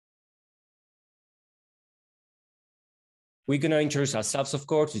we're going to introduce ourselves, of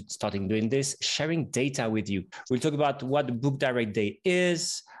course, starting doing this, sharing data with you. We'll talk about what the Book Direct Day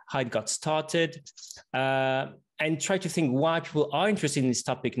is, how it got started, and try to think why people are interested in this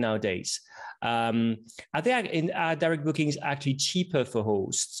topic nowadays. Are direct bookings actually cheaper for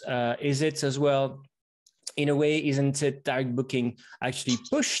hosts? Is it as well, in a way, isn't it direct booking actually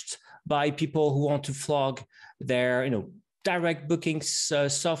pushed by people who want to flog their, direct bookings,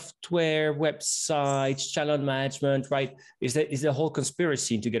 software, websites, channel management, right? Is the whole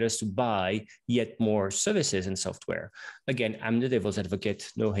conspiracy to get us to buy yet more services and software? Again, I'm the devil's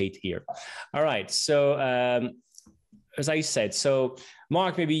advocate, no hate here. All right, so as I said, so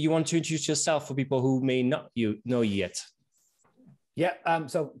Mark, maybe you want to introduce yourself for people who may not know you yet. Yeah,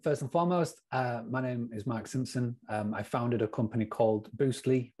 so first and foremost, my name is Mark Simpson. I founded a company called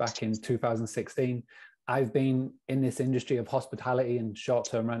Boostly back in 2016. I've been in this industry of hospitality and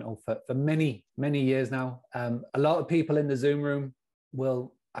short-term rental for many, many years now. A lot of people in the Zoom room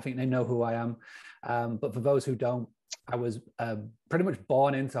I think they know who I am. But for those who don't, I was pretty much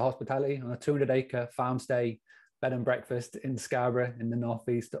born into hospitality on a 200-acre farm stay, bed and breakfast in Scarborough in the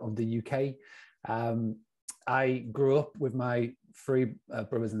northeast of the UK. I grew up with my three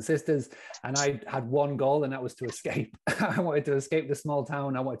brothers and sisters, and I had one goal, and that was to escape. I wanted to escape the small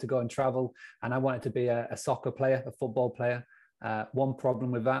town. I wanted to go and travel, and I wanted to be a soccer player, a football player. One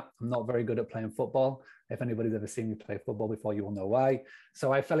problem with that, I'm not very good at playing football. If anybody's ever seen me play football before, you will know why.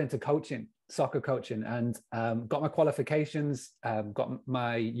 So I fell into coaching, soccer coaching, and got my qualifications, got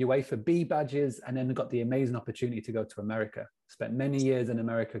my UEFA B badges, and then got the amazing opportunity to go to America. Spent many years in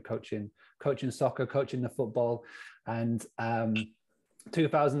America coaching soccer, coaching the football, and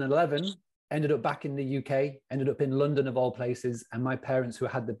 2011 ended up back in the UK, ended up in London of all places, and my parents, who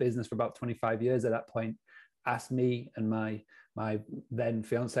had the business for about 25 years at that point, asked me and my then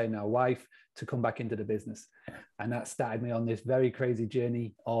fiance, now wife, to come back into the business. And that started me on this very crazy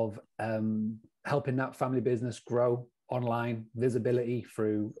journey of helping that family business grow online, visibility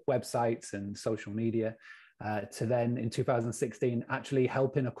through websites and social media, to then in 2016 actually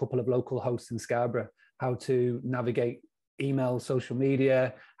helping a couple of local hosts in Scarborough how to navigate email, social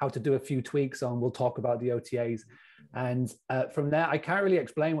media, how to do a few tweaks on, we'll talk about the OTAs. And from there, I can't really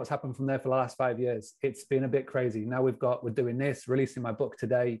explain what's happened from there for the last 5 years. It's been a bit crazy. Now we're doing this, releasing my book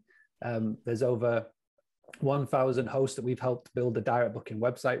today. There's over 1,000 hosts that we've helped build a direct booking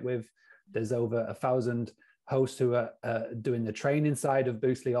website with. There's over 1,000 hosts who are doing the training side of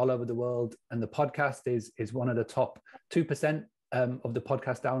Boostly all over the world. And the podcast is one of the top 2% of the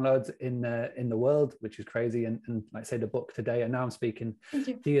podcast downloads in the world, which is crazy. And like I say, the book today, and now I'm speaking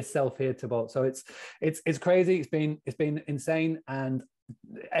to yourself here, Thibault. So it's crazy. It's been insane, and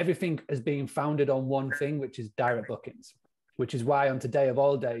everything has been founded on one thing, which is direct bookings, which is why on today of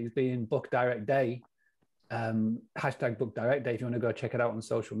all days, being Book Direct Day, hashtag Book Direct Day, if you want to go check it out on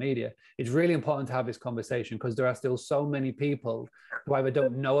social media, it's really important to have this conversation, because there are still so many people who either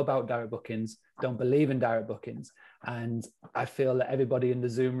don't know about direct bookings, don't believe in direct bookings. And I feel that everybody in the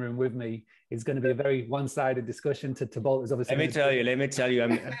Zoom room with me is going to be a very one-sided discussion. To Bolt is obviously. Let me tell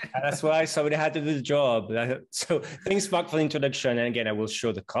you. That's why somebody had to do the job. So thanks, Mark, for the introduction. And again, I will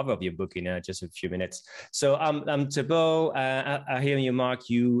show the cover of your book in just a few minutes. So I'm Thibault. I hear you, Mark.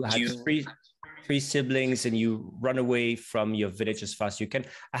 You had three siblings, and you run away from your village as fast as you can.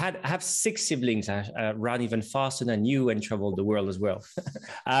 I have 6 siblings. I ran even faster than you and traveled the world as well.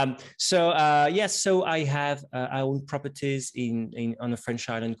 So I have I own properties on a French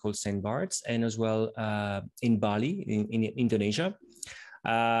island called Saint Barts, and as well in Bali, in Indonesia.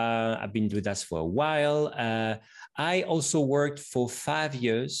 I've been doing that for a while. I also worked for 5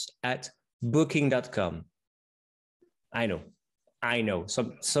 years at Booking.com. I know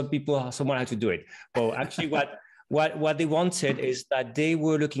some people, someone had to do it. But actually what they wanted is that they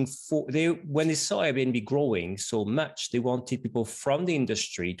were looking for, when they saw Airbnb growing so much, they wanted people from the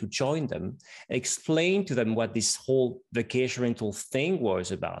industry to join them, explain to them what this whole vacation rental thing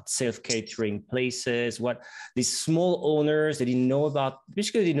was about, self-catering places, what these small owners, they didn't know about,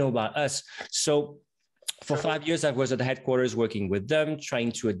 basically they didn't know about us. So for 5 years, I was at the headquarters working with them,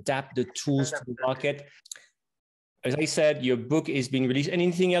 trying to adapt the tools to the market. As I said, your book is being released.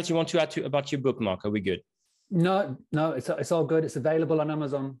 Anything else you want to add about your book, Mark? Are we good? No, it's all good. It's available on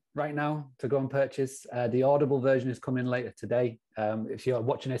Amazon right now to go and purchase. The Audible version is coming later today. If you're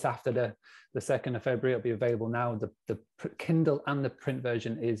watching this after the 2nd of February, it'll be available now. The Kindle and the print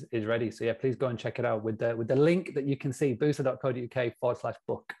version is ready. So yeah, please go and check it out with the link that you can see,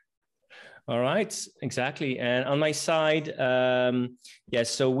 booster.co.uk/book. All right, exactly. And on my side, yes,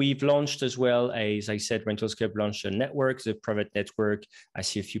 so we've launched as well, as I said, Rentals Club launched a network, the private network. I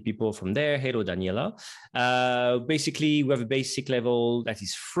see a few people from there. Hello, Daniela. Basically, we have a basic level that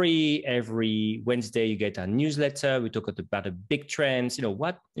is free. Every Wednesday, you get a newsletter. We talk about the big trends,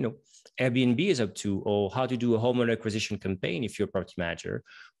 what, Airbnb is up to, or how to do a homeowner acquisition campaign if you're a property manager.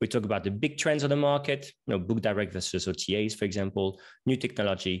 We talk about the big trends on the market, BookDirect versus OTAs, for example, new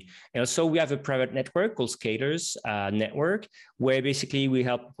technology. And also we have a private network called Skaters Network, where basically we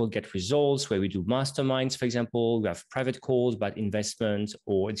help people get results, where we do masterminds, for example. We have private calls about investments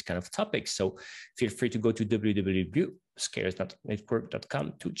or this kind of topics. So feel free to go to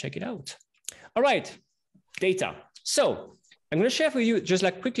www.skaters.network.com to check it out. All right, data. So I'm going to share with you just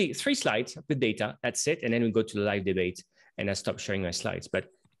like quickly 3 slides with data. That's it. And then we go to the live debate and I stop sharing my slides. But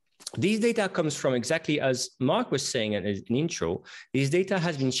these data comes from exactly as Mark was saying in an intro. This data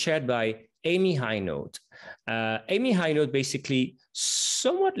has been shared by Amy Hinote. Amy Hinote basically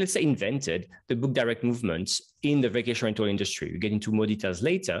somewhat, let's say, invented the BookDirect movement in the vacation rental industry. We'll get into more details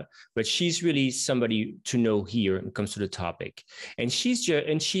later, but she's really somebody to know here when it comes to the topic. And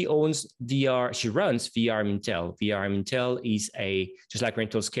she owns VR, she runs VRMintel. VRMintel is just like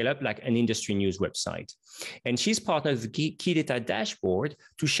Rental Scale Up, like an industry news website. And she's partnered with the Key Data Dashboard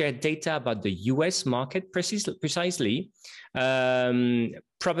to share data about the US market precisely,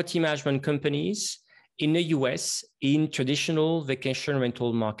 property management companies in the US in traditional vacation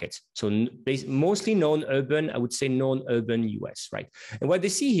rental markets. So mostly non-urban, I would say non-urban US, right? And what they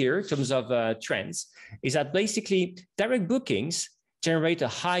see here in terms of trends is that basically direct bookings generate a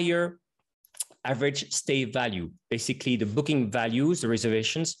higher average stay value. Basically the booking values, the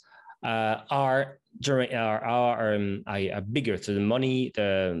reservations are bigger. So the money,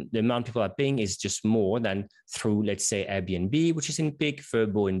 the amount people are paying is just more than through, let's say, Airbnb, which is in pink,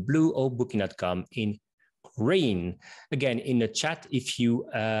 Vrbo in blue, or Booking.com in green. Again, in the chat, if you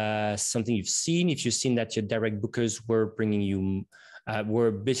something you've seen, if you've seen that your direct bookers were bringing you, were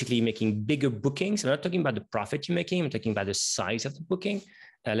basically making bigger bookings. I'm not talking about the profit you're making. I'm talking about the size of the booking.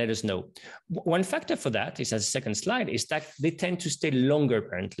 Let us know. One factor for that is, as a second slide, is that they tend to stay longer,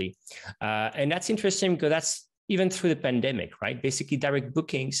 apparently. And that's interesting because that's even through the pandemic, right? Basically, direct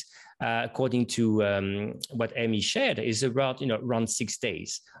bookings, according to what Amy shared, is around 6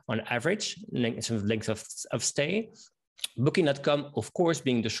 days on average, length of stay. Booking.com, of course,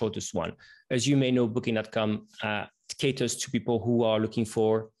 being the shortest one. As you may know, Booking.com caters to people who are looking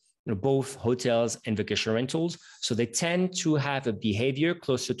for both hotels and vacation rentals. So they tend to have a behavior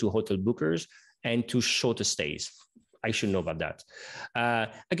closer to hotel bookers and to shorter stays. I should know about that.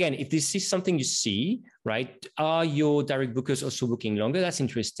 Again, if this is something you see, right, are your direct bookers also booking longer? That's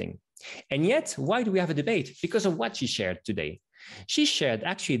interesting. And yet, why do we have a debate? Because of what she shared today. She shared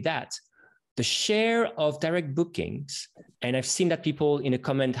actually that the share of direct bookings, and I've seen that people in a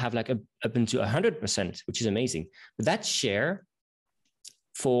comment have like up into 100%, which is amazing. But that share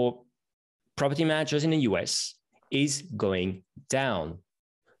for property managers in the US is going down.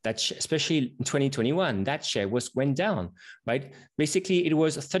 That especially in 2021, that share went down, right? Basically, it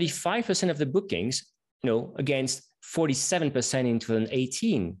was 35% of the bookings, against 47% in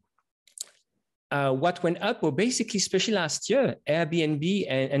 2018. What went up were basically, especially last year, Airbnb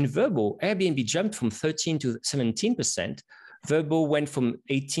and Vrbo. Airbnb jumped from 13 to 17%. Vrbo went from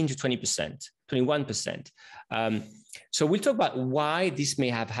 18 to 20%, 21%. So we'll talk about why this may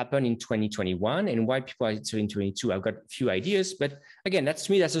have happened in 2021 and why people are in 2022. I've got a few ideas, but again, that's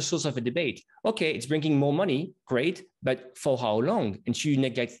to me, that's a source of a debate. Okay, it's bringing more money, great, but for how long? And should you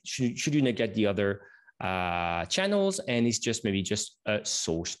neglect the other channels? And it's just maybe just a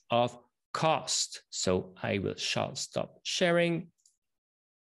source of cost. So I shall stop sharing.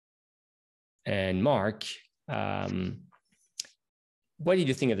 And Mark, what did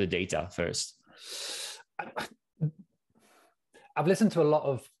you think of the data first? I've listened to a lot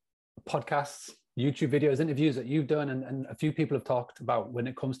of podcasts, YouTube videos, interviews that you've done, and a few people have talked about when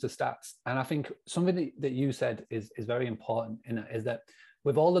it comes to stats. And I think something that you said is very important in it, is that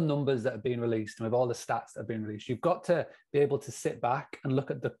with all the numbers that have been released and with all the stats that have been released, you've got to be able to sit back and look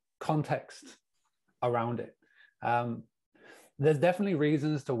at the context around it. There's definitely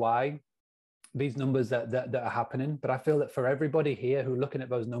reasons to why these numbers that are happening, but I feel that for everybody here who are looking at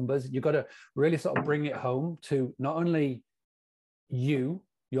those numbers, you've got to really sort of bring it home to not only you,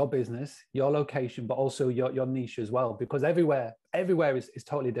 your business, your location, but also your niche as well, because everywhere is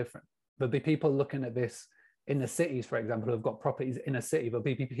totally different. There'll be people looking at this in the cities, for example, who have got properties in a city. There'll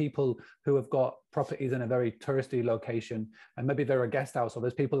be people who have got properties in a very touristy location, and maybe they're a guest house, or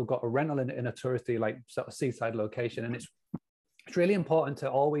there's people who've got a rental in a touristy, like sort of seaside location, and it's it's really important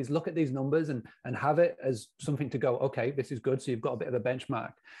to always look at these numbers and have it as something to go, okay, this is good. So you've got a bit of a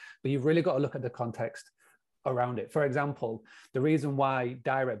benchmark, but you've really got to look at the context around it. For example, the reason why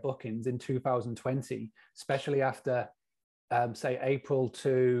direct bookings in 2020, especially after say April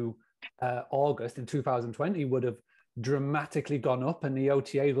to August in 2020 would have dramatically gone up and the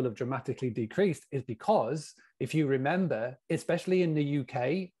OTAs will have dramatically decreased, is because if you remember, especially in the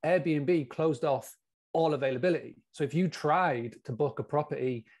UK, Airbnb closed off all availability. So if you tried to book a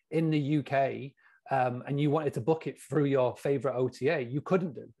property in the UK and you wanted to book it through your favorite OTA, you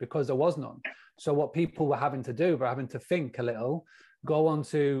couldn't do because there was none. So what people were having to do, were having to think a little, go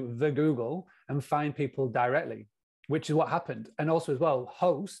onto the Google and find people directly, which is what happened. And also as well,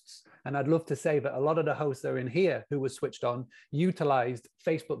 hosts, and I'd love to say that a lot of the hosts that are in here who were switched on utilized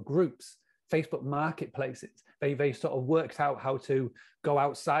Facebook groups, Facebook marketplaces. They sort of worked out how to go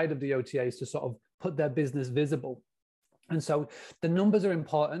outside of the OTAs to sort of put their business visible. And so the numbers are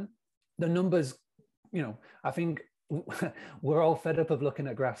important. The numbers, you know, I think we're all fed up of looking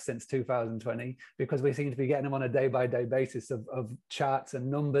at graphs since 2020 because we seem to be getting them on a day-by-day basis of charts and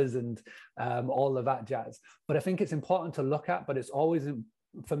numbers and all of that jazz. But I think it's important to look at, but it's always,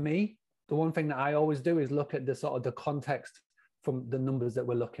 for me, the one thing that I always do is look at the sort of the context from the numbers that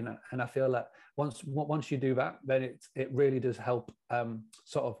we're looking at. And I feel that once you do that, then it really does help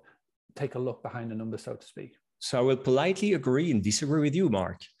sort of take a look behind the numbers, so to speak. So I will politely agree and disagree with you,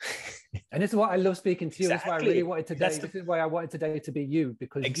 Mark. And this is what I love speaking to you. Exactly. That's why I really wanted today. This is why I wanted today to be you,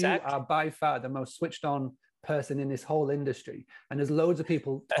 because exactly. You are by far the most switched on person in this whole industry. And there's loads of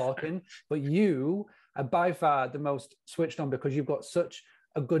people talking, but you are by far the most switched on because you've got such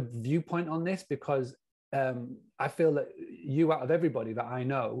a good viewpoint on this, because I feel that you, out of everybody that I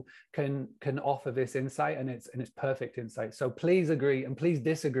know, can offer this insight, and it's perfect insight. So please agree and please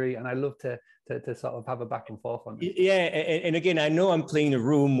disagree, and I love to sort of have a back and forth on this. Yeah, and again, I know I'm playing a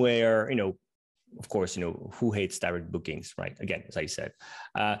room where, you know, of course, you know, who hates direct bookings, right? Again, as I said,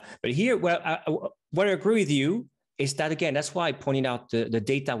 but here, well, what I agree with you is that, again, that's why I pointed out the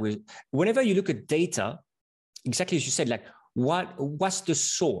data. Whenever you look at data, exactly as you said, like, what's the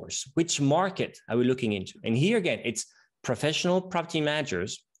source? Which market are we looking into? And here again, it's professional property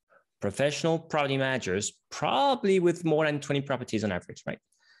managers, probably with more than 20 properties on average, right?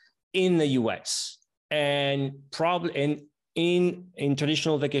 In the US, and probably in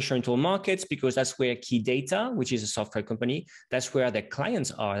traditional vacation rental markets, because that's where Key Data, which is a software company, that's where their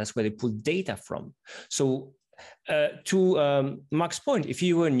clients are. That's where they pull data from. So to Mark's point, if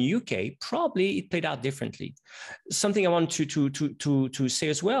you were in the UK, probably it played out differently. Something I want to say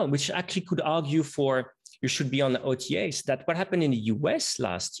as well, which actually could argue for you should be on the OTAs, that what happened in the US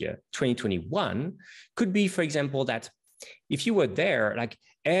last year, 2021, could be, for example, that if you were there, like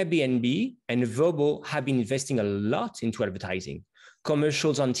Airbnb and Vrbo have been investing a lot into advertising.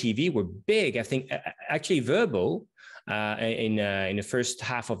 Commercials on TV were big. I think actually Vrbo, in the first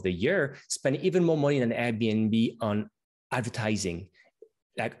half of the year, spent even more money than Airbnb on advertising.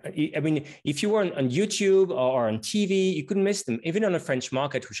 Like, I mean, if you were on YouTube or on TV, you couldn't miss them. Even on the French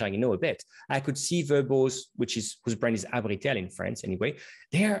market, which I know a bit, I could see Vrbo's, whose brand is Abritel in France anyway.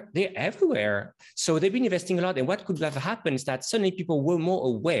 They're everywhere. So they've been investing a lot. And what could have happened is that suddenly people were more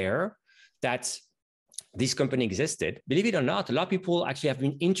aware that this company existed. Believe it or not, a lot of people actually have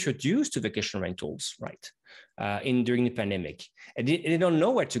been introduced to vacation rentals, right? During the pandemic, and they don't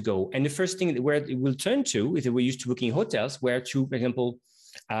know where to go. And the first thing where it will turn to, if they were used to booking hotels, where to, for example,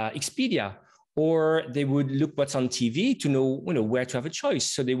 Expedia, or they would look what's on TV to know, where to have a choice.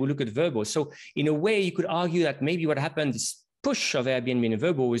 So they would look at Vrbo. So in a way, you could argue that maybe what happened, this push of Airbnb and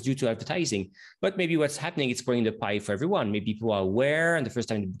Vrbo, was due to advertising. But maybe what's happening, it's growing the pie for everyone. Maybe people are aware, and the first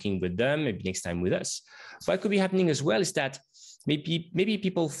time they're booking with them, maybe next time with us. What could be happening as well is that maybe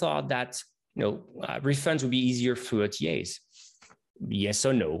people thought that refunds would be easier through OTAs. Yes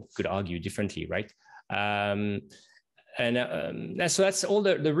or no, could argue differently, right? So that's all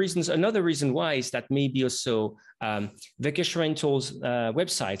the reasons. Another reason why is that maybe also vacation rentals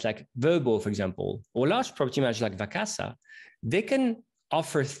websites like Vrbo, for example, or large property managers like Vacasa, they can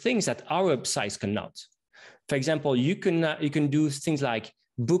offer things that our websites cannot. For example, you can do things like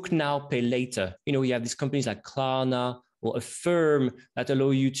book now, pay later. You have these companies like Klarna or Affirm that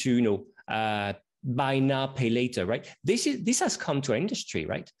allow you to buy now, pay later, right? This has come to our industry,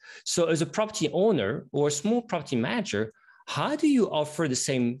 right? So as a property owner or a small property manager, how do you offer the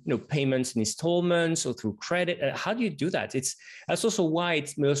same payments in installments or through credit? How do you do that? That's also why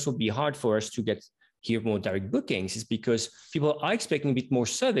it may also be hard for us to get hear more direct bookings is because people are expecting a bit more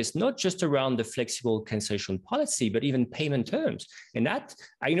service, not just around the flexible cancellation policy, but even payment terms. And that,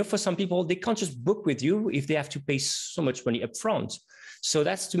 I know for some people, they can't just book with you if they have to pay so much money upfront. So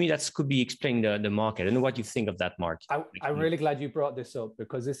that's, to me, that could be explaining the market. I don't know what you think of that, Mark. I'm really glad you brought this up,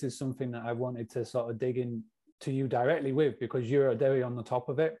 because this is something that I wanted to sort of dig in to you directly with, because you're very on the top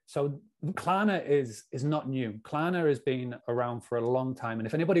of it. So Klarna is not new. Klarna has been around for a long time. And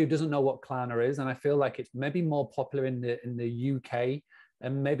if anybody who doesn't know what Klarna is, and I feel like it's maybe more popular in the UK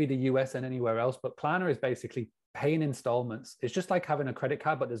and maybe the US and anywhere else, but Klarna is basically paying installments. It's just like having a credit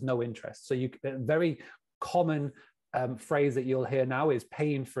card, but there's no interest. So a very common phrase that you'll hear now is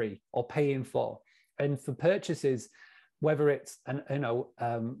paying free or paying for. And for purchases, whether it's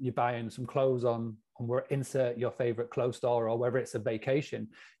you're buying some clothes on insert your favorite clothes store, or whether it's a vacation,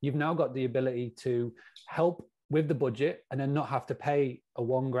 you've now got the ability to help with the budget and then not have to pay a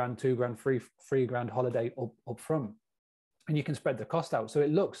 $1,000, $2,000, $3,000 holiday up front. And you can spread the cost out. So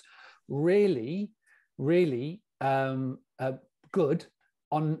it looks really, really good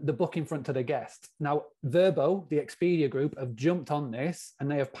on the booking front to the guest. Now, Vrbo, the Expedia group, have jumped on this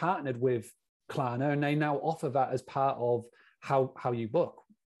and they have partnered with Klarna, and they now offer that as part of how you book.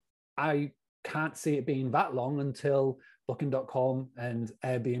 I can't see it being that long until Booking.com and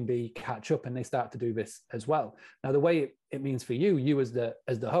Airbnb catch up and they start to do this as well. Now, the way it means for you as the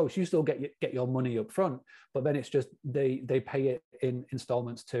host, you still get your money up front, but then it's just they pay it in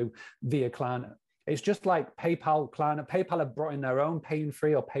installments too via Klarna. It's just like PayPal, Klarna. PayPal have brought in their own paying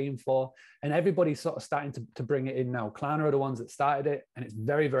free or paying for, and everybody's sort of starting to bring it in now. Klarna are the ones that started it, and it's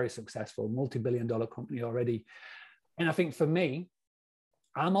very, very successful, multi-billion-dollar company already. And I think for me,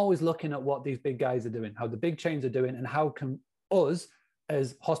 I'm always looking at what these big guys are doing, how the big chains are doing, and how can us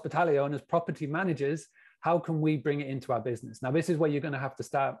as hospitality owners, property managers, how can we bring it into our business? Now, this is where you're going to have to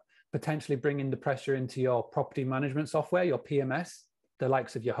start potentially bringing the pressure into your property management software, your PMS, the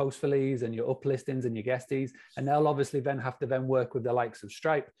likes of your Hostfullies and your uplistings and your guesties, and they'll obviously then have to work with the likes of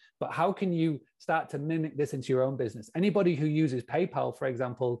Stripe. But how can you start to mimic this into your own business? Anybody who uses PayPal, for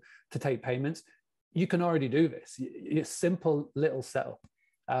example, to take payments, you can already do this. It's simple little setup.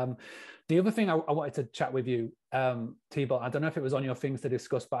 The other thing I wanted to chat with you, Thibault, I don't know if it was on your things to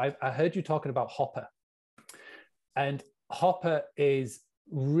discuss, but I heard you talking about Hopper. And Hopper is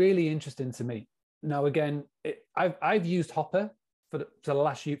really interesting to me. Now, again, I've used Hopper for the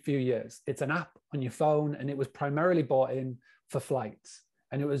last few years. It's an app on your phone, and it was primarily bought in for flights.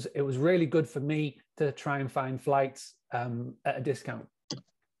 And it was really good for me to try and find flights at a discount.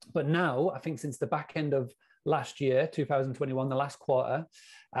 But now, I think since the back end of last year, 2021, the last quarter,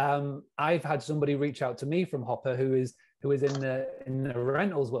 I've had somebody reach out to me from Hopper who is in the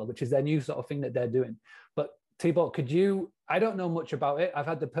rentals world, which is their new sort of thing that they're doing. But Thibault, I don't know much about it. I've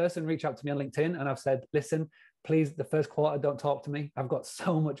had the person reach out to me on LinkedIn, and I've said, listen, please, the first quarter, don't talk to me. I've got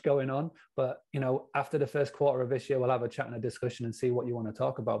so much going on, but after the first quarter of this year, we'll have a chat and a discussion and see what you want to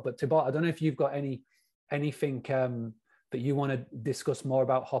talk about. But Thibault, I don't know if you've got anything that you want to discuss more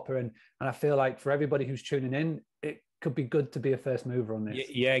about Hopper. And I feel like for everybody who's tuning in, it could be good to be a first mover on this.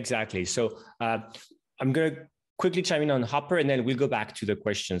 Yeah, exactly. So I'm going to quickly chime in on Hopper, and then we'll go back to the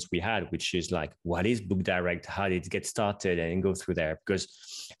questions we had, which is like, what is BookDirect? How did it get started? And go through there. Because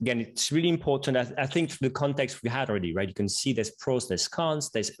again, it's really important. I think the context we had already, right? You can see there's pros, there's cons.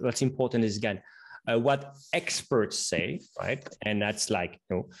 What's important is, again, what experts say, right? And that's like,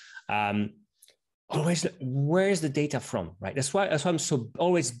 always, where's the data from, right? That's why I'm so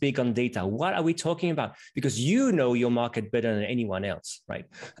always big on data. What are we talking about? Because you know your market better than anyone else, right?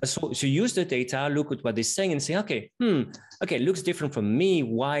 So use the data, look at what they're saying, and say, okay, it looks different from me.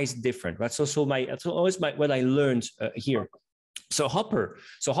 Why is it different, right? So always what I learned here. So Hopper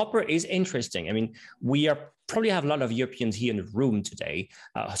is interesting. I mean, we probably have a lot of Europeans here in the room today.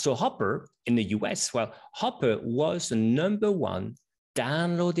 So Hopper in the US, well, Hopper was the #1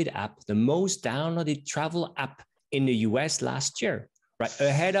 downloaded app, the most downloaded travel app in the US last year, right?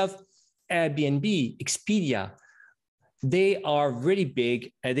 Ahead of Airbnb, Expedia. They are really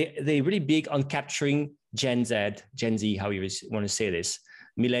big. They're really big on capturing Gen Z, how you want to say this,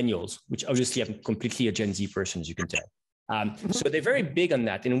 millennials, which obviously I'm completely a Gen Z person, as you can tell. So they're very big on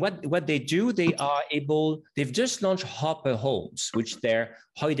that. And what they do, they've just launched Hopper Homes, which their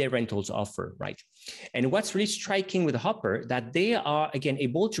holiday rentals offer, right? And what's really striking with Hopper, that they are, again,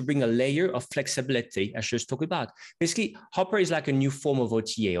 able to bring a layer of flexibility, as I just talked about. Basically, Hopper is like a new form of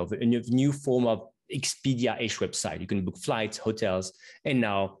OTA, of a new form of Expedia-ish website. You can book flights, hotels, and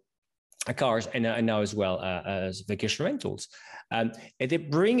now cars and now as well as vacation rentals. And they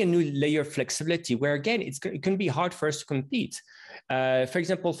bring a new layer of flexibility where, again, it can be hard for us to compete. For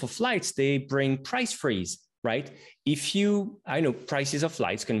example, for flights, they bring price freeze, right? I know prices of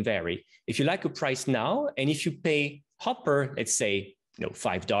flights can vary. If you like a price now, and if you pay Hopper, let's say,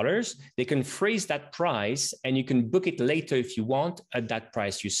 $5, they can freeze that price and you can book it later if you want at that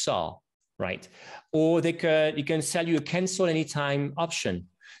price you saw, right? Or you can sell you a cancel anytime option.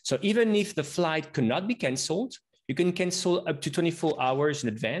 So even if the flight could not be canceled, you can cancel up to 24 hours in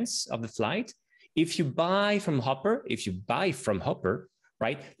advance of the flight. If you buy from Hopper,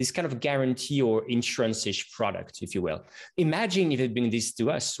 right, this kind of guarantee or insurance-ish product, if you will. Imagine if it had been this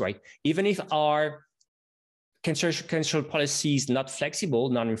to us, right? Even if our cancel policy is not flexible,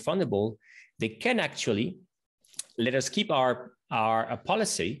 non-refundable, they can actually let us keep our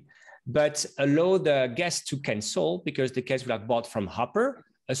policy, but allow the guest to cancel because the guest will have bought from Hopper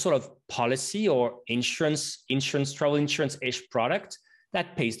a sort of policy or travel insurance-ish product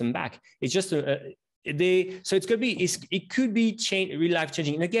that pays them back. It's just it could be real life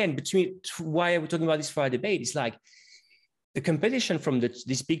changing. And again, why are we talking about this for our debate? It's like the competition from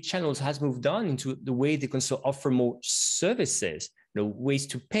these big channels has moved on into the way they can also offer more services, ways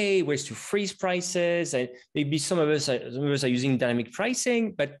to pay, ways to freeze prices. And maybe some of us are using dynamic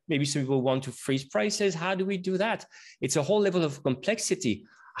pricing, but maybe some people want to freeze prices. How do we do that? It's a whole level of complexity.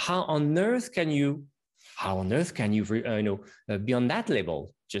 How on earth can you be on that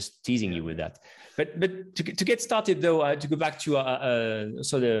level? Just teasing you with that. But to get started, though, to go back to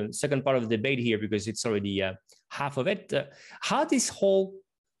so the second part of the debate here, because it's already half of it. How this whole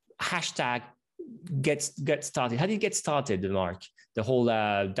hashtag get started? How did it get started, Mark? The whole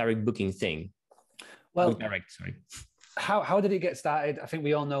direct booking thing. Well, direct, sorry. How did it get started? I think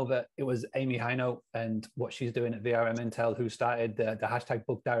we all know that it was Amy Hino and what she's doing at VRM Intel who started the hashtag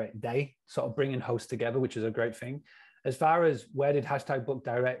BookDirect Day, sort of bringing hosts together, which is a great thing. As far as where did hashtag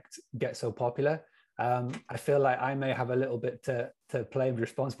BookDirect get so popular, I feel like I may have a little bit to play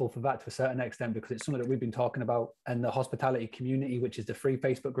responsible for that to a certain extent, because it's something that we've been talking about, and the hospitality community, which is the free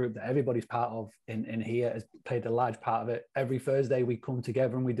Facebook group that everybody's part of in here, has played a large part of it. Every Thursday we come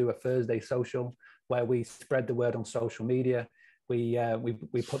together and we do a Thursday social where we spread the word on social media. We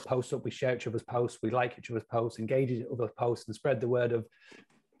put posts up, we share each other's posts, we like each other's posts, engage each other's posts, and spread the word of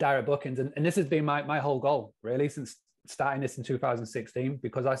direct bookings. And this has been my whole goal, really, since starting this in 2016,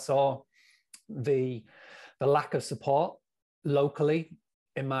 because I saw the lack of support locally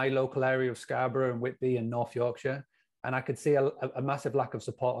in my local area of Scarborough and Whitby and North Yorkshire. And I could see a massive lack of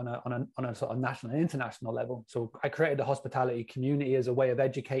support on a sort of national and international level. So I created the hospitality community as a way of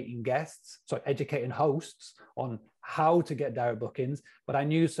educating educating hosts on how to get direct bookings. But I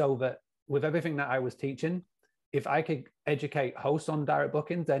knew so that with everything that I was teaching, if I could educate hosts on direct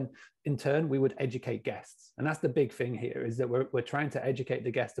bookings, then in turn, we would educate guests. And that's the big thing here, is that we're trying to educate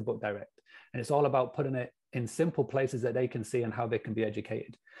the guests to book direct. And it's all about putting it in simple places that they can see and how they can be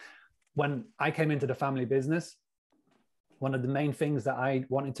educated. When I came into the family business, one of the main things that I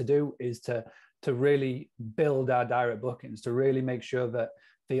wanted to do is to really build our direct bookings, to really make sure that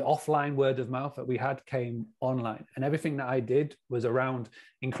the offline word of mouth that we had came online. And everything that I did was around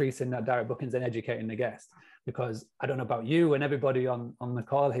increasing that direct bookings and educating the guests. Because I don't know about you and everybody on the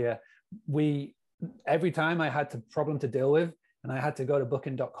call here, every time I had a problem to deal with and I had to go to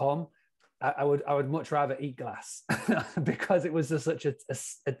booking.com, I would much rather eat glass because it was just such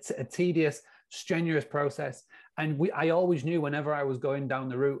a tedious, strenuous process. And I always knew whenever I was going down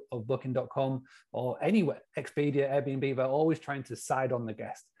the route of booking.com or anywhere, Expedia, Airbnb, they're always trying to side on the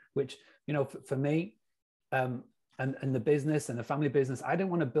guest, which, for me and the business and the family business, I didn't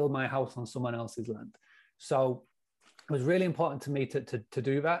want to build my house on someone else's land. So it was really important to me to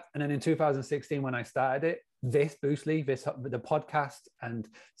do that. And then in 2016, when I started it, Boostly, the podcast, and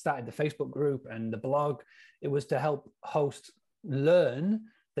started the Facebook group and the blog, it was to help hosts learn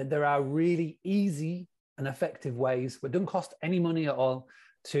that there are really easy and effective ways, but don't cost any money at all,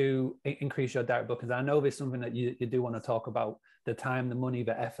 to increase your direct bookings. I know there's something that you do want to talk about, the time, the money,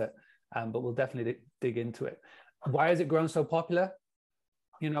 the effort, but we'll definitely dig into it. Why has it grown so popular?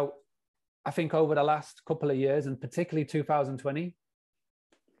 I think over the last couple of years, and particularly 2020,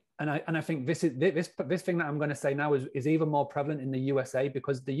 and I think this thing that I'm going to say now is even more prevalent in the USA,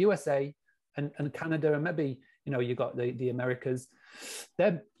 because the USA and Canada, and maybe you got the Americas,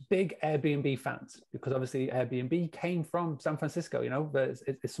 they're big Airbnb fans, because obviously Airbnb came from San Francisco, but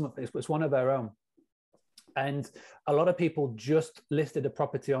it's one of their own. And a lot of people just listed a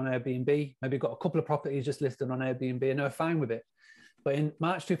property on Airbnb, maybe got a couple of properties just listed on Airbnb, and they're fine with it. But in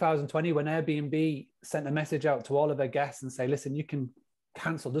March 2020, when Airbnb sent a message out to all of their guests and say, listen, you can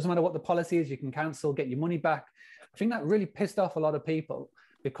cancel. Doesn't matter what the policy is, you can cancel, get your money back. I think that really pissed off a lot of people,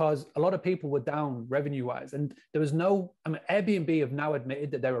 because a lot of people were down revenue-wise. And there was no, I mean, Airbnb have now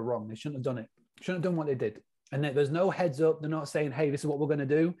admitted that they were wrong. They shouldn't have done it. Shouldn't have done what they did. And there's no heads up. They're not saying, hey, this is what we're going to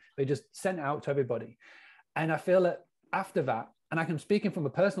do. They just sent it out to everybody. And I feel that after that, and I'm speaking from a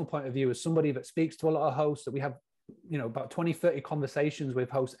personal point of view as somebody that speaks to a lot of hosts, that we have, you know, about 20, 30 conversations with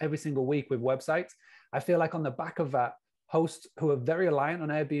hosts every single week with websites. I feel like on the back of that, hosts who are very reliant on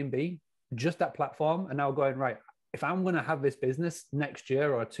Airbnb, just that platform, are now going, right, if I'm going to have this business next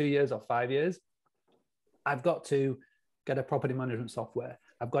year or 2 years or 5 years, I've got to get a property management software.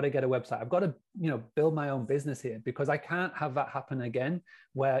 I've got to get a website. I've got to, you know, build my own business here, because I can't have that happen again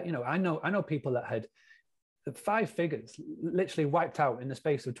where, you know, I know people that had 5 figures literally wiped out in the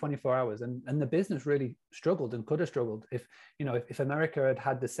space of 24 hours. And the business really struggled and could have struggled if, you know, if America had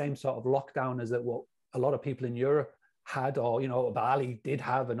had the same sort of lockdown as that what a lot of people in Europe had, or, you know, Bali did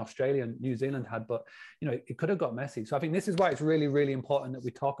have, and Australia and New Zealand had, but, you know, it could have got messy. So I think this is why it's really, really important that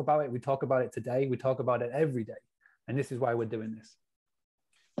we talk about it. We talk about it today. We talk about it every day. And this is why we're doing this.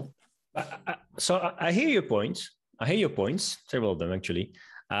 So I hear your points. I hear your points, several of them actually,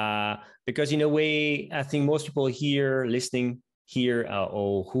 because in a way, I think most people here listening here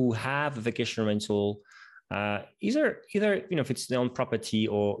or who have a vacation rental, either you know, if it's their own property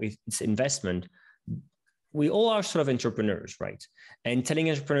or if it's investment, we all are sort of entrepreneurs, right? And telling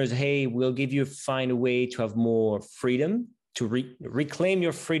entrepreneurs, hey, we'll find a way to have more freedom, to reclaim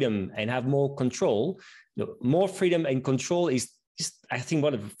your freedom and have more control. You know, more freedom and control is, I think,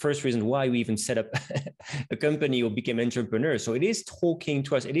 one of the first reasons why we even set up a company or became entrepreneurs. So it is talking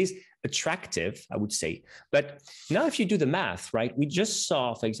to us. It is attractive, I would say. But now if you do the math, right, we just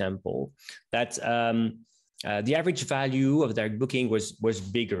saw, for example, that the average value of direct booking was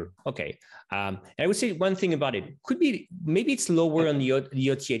bigger. Okay. And I would say one thing about it could be, maybe it's lower on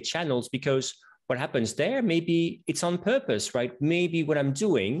the OTA channels, because what happens there, maybe it's on purpose, right? Maybe what I'm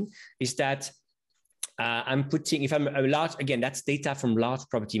doing is that I'm putting, if I'm a large, again, that's data from large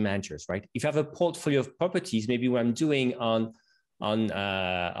property managers, right? If I have a portfolio of properties, maybe what I'm doing on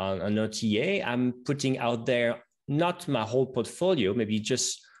OTA, I'm putting out there, not my whole portfolio, maybe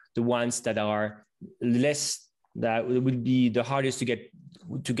just the ones that are less, that would be the hardest to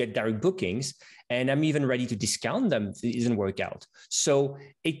get direct bookings. And I'm even ready to discount them if it doesn't work out. So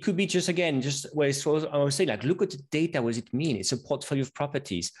it could be just, again, just what I was saying, like, look at the data. What does it mean? It's a portfolio of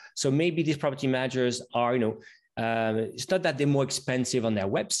properties. So maybe these property managers are, you know, it's not that they're more expensive on their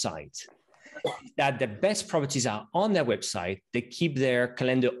website, that the best properties are on their website. They keep their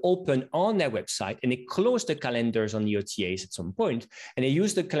calendar open on their website, and they close the calendars on the OTAs at some point. And they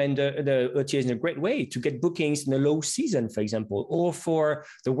use the OTAs in a great way to get bookings in the low season, for example, or for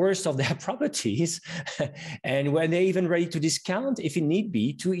the worst of their properties. And when they're even ready to discount, if it need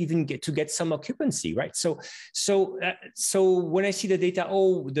be, to even get some occupancy, right? So when I see the data,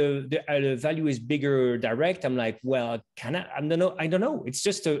 the value is bigger direct, I'm like, well, I don't know. It's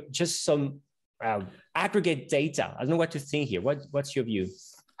just some aggregate data. I don't know what to think here. What's your view?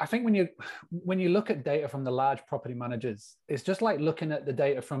 I think when you look at data from the large property managers, it's just like looking at the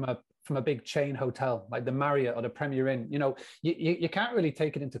data from a big chain hotel, like the Marriott or the Premier Inn. You know, you can't really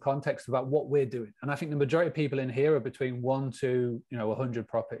take it into context about what we're doing. And I think the majority of people in here are between 1 to 100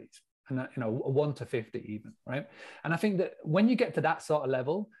 properties, and 1 to 50 even, right? And I think that when you get to that sort of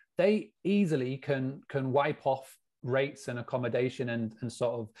level, they easily can wipe off rates and accommodation and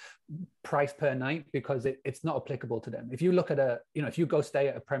sort of price per night, because it's not applicable to them. If you look at if you go stay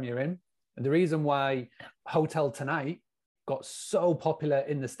at a Premier Inn, the reason why Hotel Tonight got so popular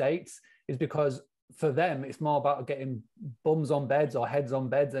in the States is because for them, it's more about getting bums on beds or heads on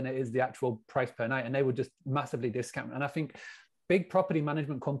beds than it is the actual price per night. And they would just massively discount. And I think big property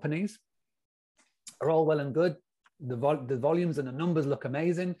management companies are all well and good. The volumes and the numbers look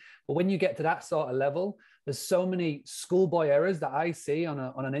amazing. But when you get to that sort of level, there's so many schoolboy errors that I see on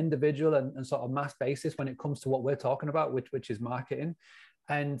an individual and sort of mass basis when it comes to what we're talking about, which is marketing.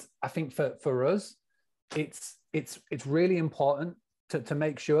 And I think for us, it's really important to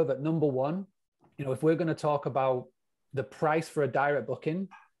make sure that, number one, if we're going to talk about the price for a direct booking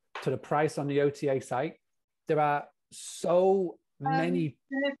to the price on the OTA site, there are so many.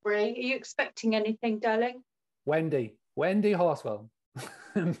 Delivery. Are you expecting anything, darling? Wendy Horswell,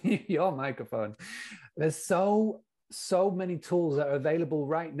 your microphone. There's so many tools that are available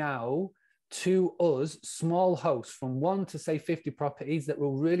right now to us, small hosts, from 1 to say 50 properties, that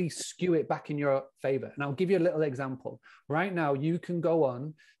will really skew it back in your favor. And I'll give you a little example. Right now, you can go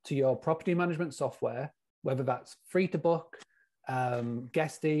on to your property management software, whether that's Free to Book,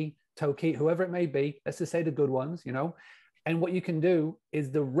 Guesty, Toki, whoever it may be. Let's just say the good ones, And what you can do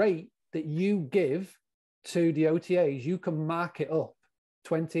is the rate that you give to the OTAs, you can mark it up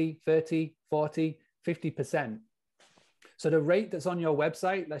 20, 30, 40, 50%. So the rate that's on your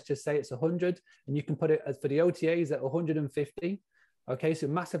website, let's just say it's 100, and you can put it as for the OTAs at 150. Okay, so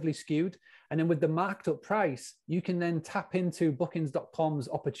massively skewed. And then with the marked up price, you can then tap into bookings.com's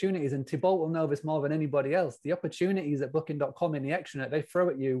opportunities. And Thibault will know this more than anybody else. The opportunities at booking.com in the extranet, they throw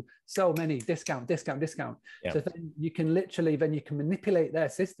at you so many discount. Yeah. So then you can literally, then you can manipulate their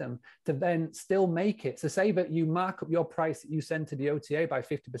system to then still make it. So say that you mark up your price that you send to the OTA by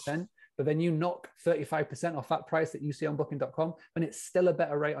 50%, but then you knock 35% off that price that you see on booking.com, and it's still a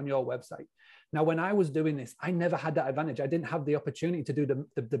better rate on your website. Now, when I was doing this, I never had that advantage. I didn't have the opportunity to do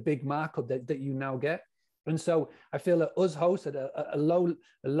the big markup that you now get. And so I feel that us hosts at a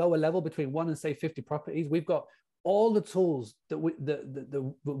lower level between 1 and say 50 properties, we've got all the tools that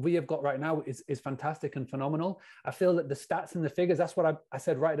we have got right now is fantastic and phenomenal. I feel that the stats and the figures, that's what I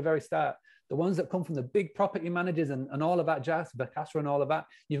said right at the very start. The ones that come from the big property managers and all of that jazz, Bacastra and all of that,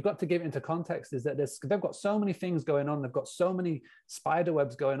 you've got to give it into context, is that they've got so many things going on. They've got so many spider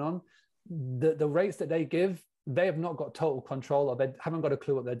webs going on. The rates that they give, they have not got total control, or they haven't got a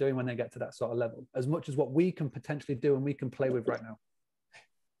clue what they're doing when they get to that sort of level, as much as what we can potentially do and we can play with right now.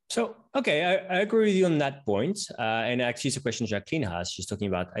 So, okay, I agree with you on that point. And actually, it's a question Jacqueline has. She's talking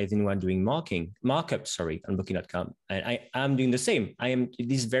about anyone doing markup, on booking.com. And I am doing the same. I am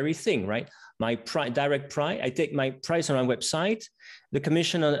this very thing, right? My direct price, I take my price on my website, the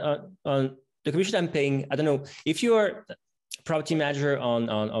commission on the commission I'm paying. I don't know if you're property manager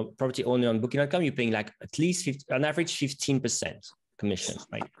on property owner on booking.com, you're paying like at least on average 15% commission,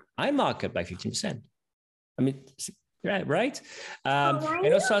 right? I mark up by 15%. I mean, right?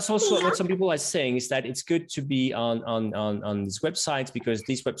 And also, that's also what some people are saying is that it's good to be on these websites, because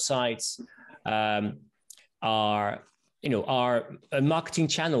these websites are a marketing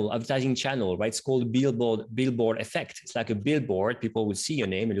channel, advertising channel, right? It's called billboard effect. It's like a billboard. People will see your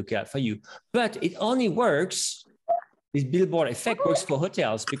name and look out for you, but it only works. This billboard effect works for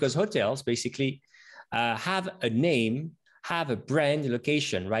hotels, because hotels basically have a name, have a brand,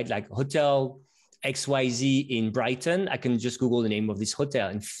 location, right? Like Hotel XYZ in Brighton, I can just Google the name of this hotel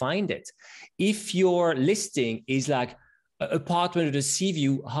and find it. If your listing is like apartment with a sea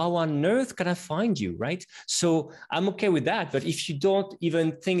view, how on earth can I find you, right? So I'm okay with that. But if you don't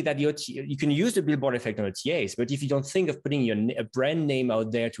even think that you can use the billboard effect on OTAs, but if you don't think of putting a brand name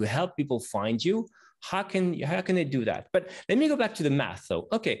out there to help people find you, how can they do that? But let me go back to the math though.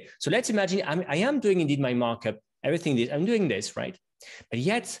 Okay, so let's imagine I am doing indeed my markup, everything, I'm doing this, right? But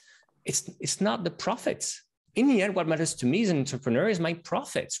yet it's not the profits. In the end, what matters to me as an entrepreneur is my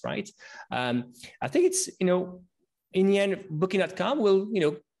profits, right? I think it's, in the end, booking.com will,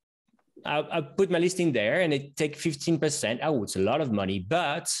 I'll put my listing there and it take 15%. Oh, it's a lot of money,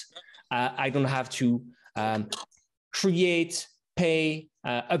 but I don't have to create, pay,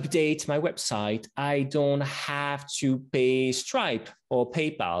 update my website. I don't have to pay Stripe or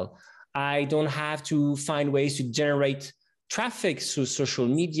PayPal. I don't have to find ways to generate traffic through social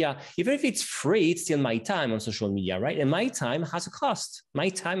media. Even if it's free, it's still my time on social media, right? And my time has a cost.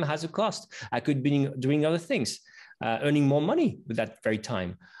 I could be doing other things, earning more money with that very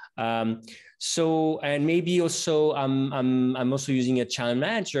time. So, and maybe also I'm also using a channel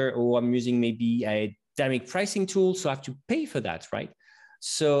manager, or I'm using maybe a dynamic pricing tool, so I have to pay for that, right?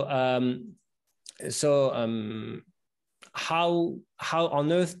 So, how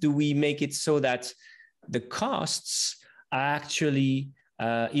on earth do we make it so that the costs are actually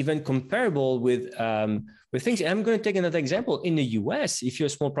even comparable with things? And I'm going to take another example. In the US, if you're a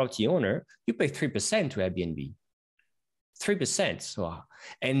small property owner, you pay 3% to Airbnb. 3%. So,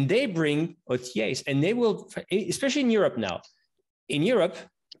 and they bring OTAs, and they will, especially in Europe now. In Europe,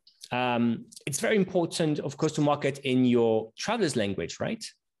 it's very important, of course, to market in your traveler's language, right?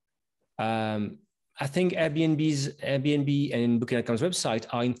 I think Airbnb and Booking.com's website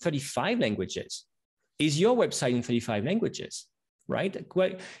are in 35 languages. Is your website in 35 languages, right?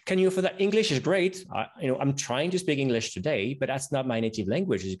 Can you offer that? English is great. I'm trying to speak English today, but that's not my native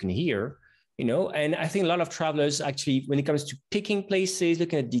language, as you can hear. And I think a lot of travelers actually, when it comes to picking places,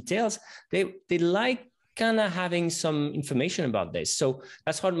 looking at details, they like kind of having some information about this. So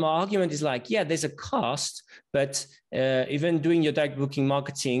that's what my argument is like. Yeah, there's a cost, but even doing your direct booking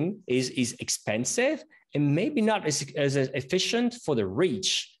marketing is expensive and maybe not as efficient for the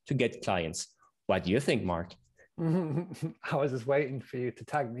reach to get clients. What do you think, Mark? I was just waiting for you to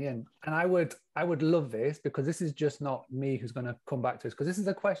tag me in. And I would love this, because this is just not me who's going to come back to this, because this is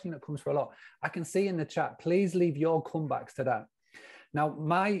a question that comes for a lot. I can see in the chat, please leave your comebacks to that. Now,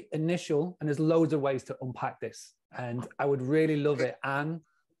 my initial, and there's loads of ways to unpack this. And I would really love it, Anne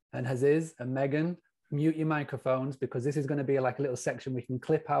and Aziz and Megan, mute your microphones, because this is going to be like a little section we can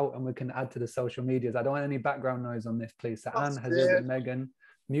clip out and we can add to the social medias. I don't want any background noise on this, please. So Anne, Aziz and Megan,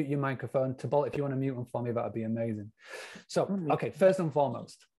 mute your microphone. Tybalt, if you want to mute them for me, that would be amazing. So, okay, first and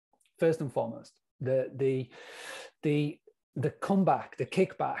foremost, the comeback, the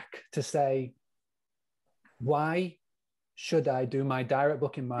kickback to say, why should I do my direct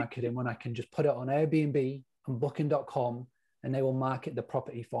booking marketing when I can just put it on Airbnb and booking.com and they will market the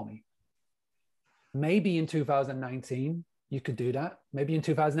property for me? Maybe in 2019, you could do that. Maybe in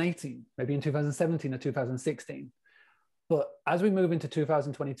 2018, maybe in 2017 or 2016. But as we move into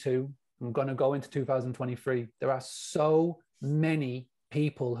 2022, I'm going to go into 2023, there are so many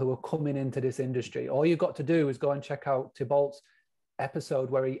people who are coming into this industry. All you got to do is go and check out Tybalt's episode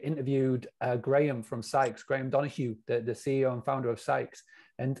where he interviewed Graham from Sykes, Graham Donahue, the CEO and founder of Sykes.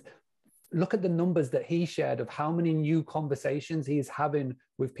 And look at the numbers that he shared of how many new conversations he's having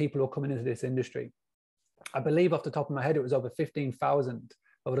with people who are coming into this industry. I believe off the top of my head, it was over 15,000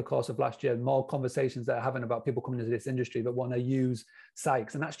 over the course of last year, more conversations that are having about people coming into this industry that want to use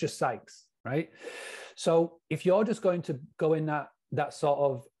Sykes. And that's just Sykes, right? So if you're just going to go in that sort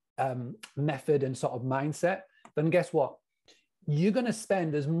of method and sort of mindset, then guess what? You're going to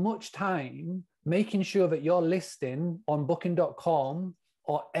spend as much time making sure that your listing on booking.com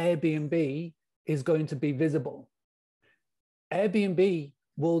or Airbnb is going to be visible. Airbnb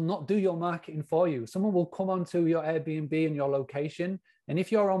will not do your marketing for you. Someone will come onto your Airbnb and your location. And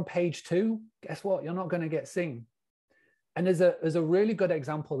if you're on page 2, guess what? You're not going to get seen. And there's a really good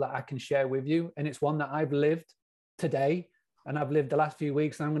example that I can share with you. And it's one that I've lived today, and I've lived the last few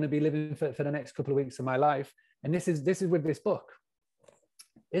weeks, and I'm going to be living for the next couple of weeks of my life. And this is with this book.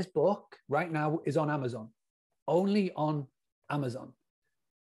 This book right now is on Amazon, only on Amazon.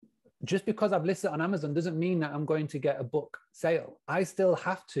 Just because I've listed it on Amazon doesn't mean that I'm going to get a book sale. I still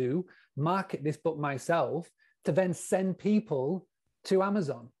have to market this book myself to then send people to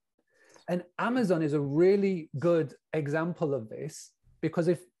Amazon. And Amazon is a really good example of this, because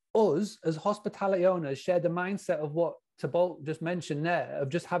if us as hospitality owners share the mindset of what Tybalt just mentioned there, of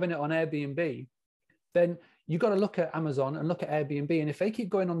just having it on Airbnb, then you got to look at Amazon and look at Airbnb. And if they keep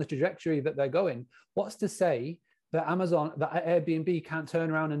going on the trajectory that they're going, what's to say that Airbnb can't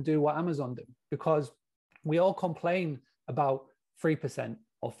turn around and do what Amazon do? Because we all complain about 3%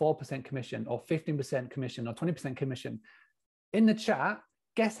 or 4% commission or 15% commission or 20% commission. In the chat,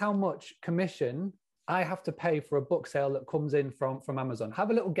 guess how much commission I have to pay for a book sale that comes in from Amazon? Have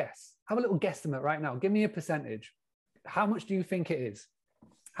a little guess. Have a little guesstimate right now. Give me a percentage. How much do you think it is?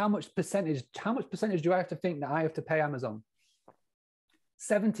 How much percentage do I have to think that I have to pay Amazon?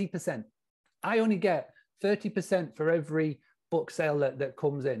 70%. I only get 30% for every book sale that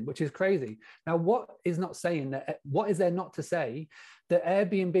comes in, which is crazy. Now, what is there not to say that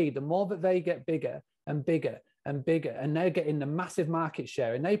Airbnb, the more that they get bigger and bigger and bigger, and they're getting the massive market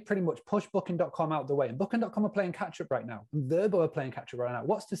share, and they pretty much push booking.com out the way, and booking.com are playing catch up right now, and Vrbo are playing catch up right now.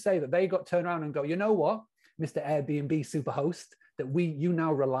 What's to say that they got turned around and go, you know what, Mr. Airbnb superhost, that you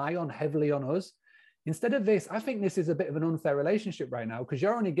now rely on heavily on us? Instead of this, I think this is a bit of an unfair relationship right now, because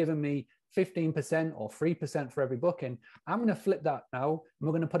you're only giving me 15% or 3% for every booking. I'm going to flip that now, and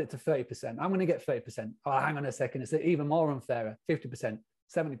we're going to put it to 30%. I'm going to get 30%. Oh, hang on a second. It's even more unfair. 50%,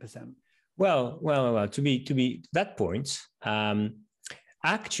 70%. Well, to be that point,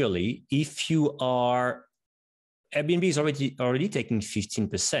 actually, if you are, Airbnb is already taking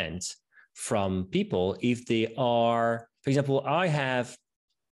 15% from people if they are, for example, I have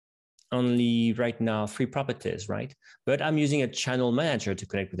only right now 3 properties, right? But I'm using a channel manager to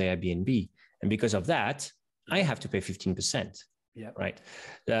connect with Airbnb. And because of that, I have to pay 15%. Yeah. Right.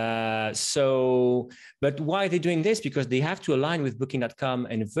 But why are they doing this? Because they have to align with booking.com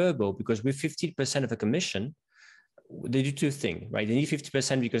and Vrbo, because with 50% of the commission, they do 2 things, right? They need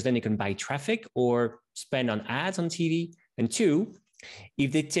 50% because then they can buy traffic or spend on ads on TV. And 2,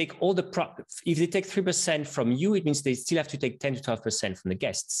 if they take if they take 3% from you, it means they still have to take 10 to 12% from the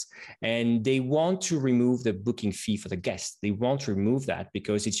guests. And they want to remove the booking fee for the guests. They want to remove that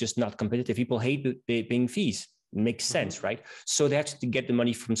because it's just not competitive. People hate paying fees. It makes sense, right? So they have to get the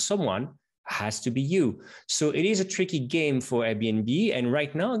money from someone, has to be you. So it is a tricky game for Airbnb. And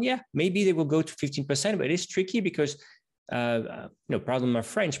right now, yeah, maybe they will go to 15%, but it is tricky because, pardon my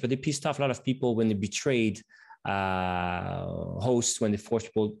French, but they pissed off a lot of people when they betrayed hosts, when they force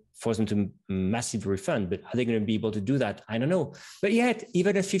them to massive refund. But are they going to be able to do that? I don't know. But yet,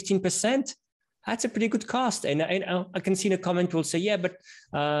 even at 15%, that's a pretty good cost. And I can see in a comment people say, yeah, but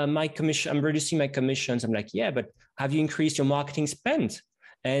my commission, I'm reducing my commissions. I'm like, yeah, but have you increased your marketing spend?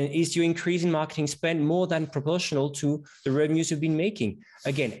 And is your increase in marketing spend more than proportional to the revenues you've been making?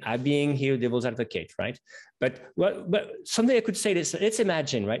 Again, I'm being here devil's advocate, right? But something I could say is, let's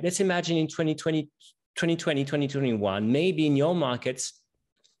imagine, right? Let's imagine in 2020, 2021, maybe in your markets,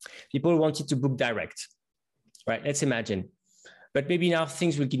 people wanted to book direct, right? Let's imagine. But maybe now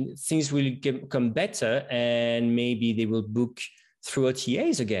things will become better, and maybe they will book through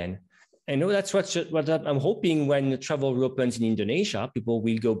OTAs again. I know that's what I'm hoping. When the travel reopens in Indonesia, people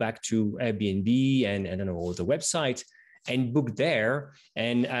will go back to Airbnb and I don't know, the website and book there.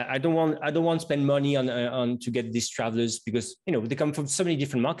 And I don't want to spend money on to get these travelers, because they come from so many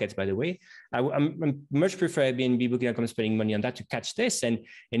different markets. By the way, I'm much prefer Airbnb, Booking.com spending money on that to catch this. And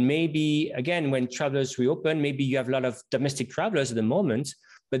maybe again, when travelers reopen, maybe you have a lot of domestic travelers at the moment,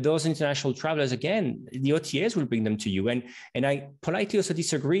 but those international travelers, again, the OTAs will bring them to you. And I politely also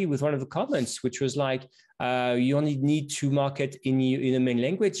disagree with one of the comments, which was like, you only need to market in the main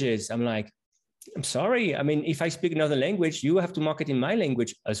languages. I'm like, I'm sorry. I mean, if I speak another language, you have to market in my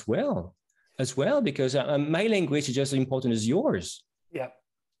language as well, because my language is just as important as yours. Yeah.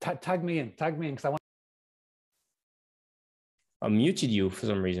 Tag me in, because I muted you for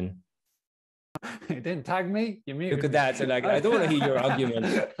some reason. You didn't tag me, you muted Look at that. So like, I don't want to hear your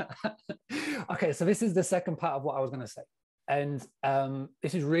argument. Okay, so this is the second part of what I was going to say. And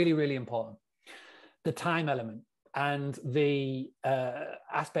this is really, really important. The time element and the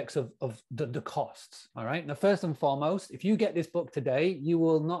aspects of the costs. All right. Now, first and foremost, if you get this book today, you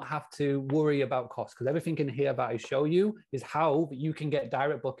will not have to worry about costs, because everything in here that I show you is how you can get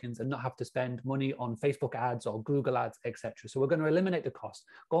direct bookings and not have to spend money on Facebook ads or Google ads, etc. So we're going to eliminate the cost.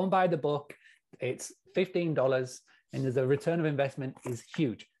 Go and buy the book. It's $15, and the return of investment is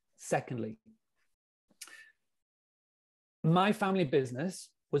huge. Secondly, my family business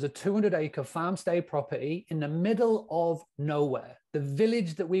was a 200-acre farm stay property in the middle of nowhere. The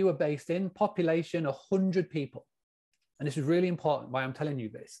village that we were based in, population 100 people. And this is really important why I'm telling you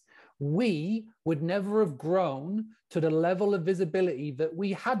this. We would never have grown to the level of visibility that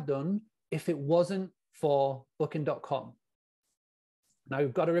we had done if it wasn't for Booking.com. Now,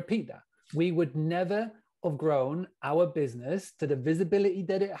 we've got to repeat that. We would never have grown our business to the visibility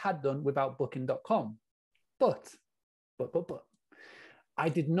that it had done without Booking.com. But I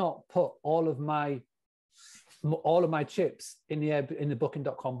did not put all of my chips in the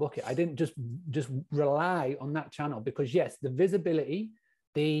Booking.com bucket. I didn't just rely on that channel, because yes, the visibility,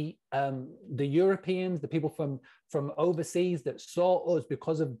 the Europeans, the people from overseas that saw us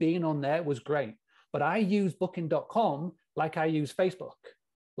because of being on there was great. But I use Booking.com like I use Facebook,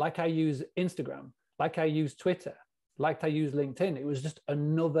 like I use Instagram, like I use Twitter, like I use LinkedIn. It was just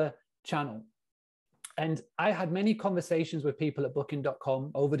another channel. And I had many conversations with people at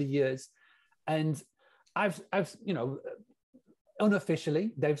Booking.com over the years. And I've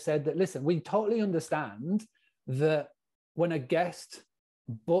unofficially, they've said that, listen, we totally understand that when a guest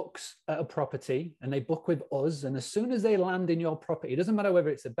books at a property and they book with us, and as soon as they land in your property, it doesn't matter whether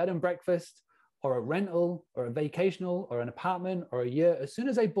it's a bed and breakfast or a rental or a vacational or an apartment or a year, as soon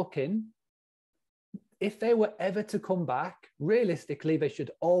as they book in, if they were ever to come back, realistically, they should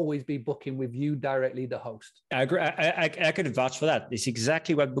always be booking with you directly, the host. I agree. I could vouch for that. It's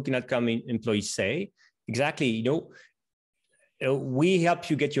exactly what Booking.com employees say. Exactly. We help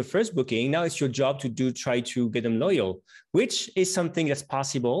you get your first booking. Now it's your job to try to get them loyal, which is something that's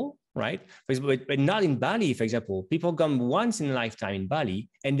possible, right? But not in Bali, for example. People come once in a lifetime in Bali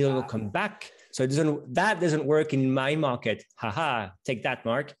and they'll come back. So that doesn't work in my market. Haha, take that,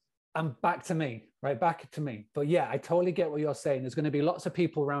 Mark. And back to me, right? Back to me. But yeah, I totally get what you're saying. There's going to be lots of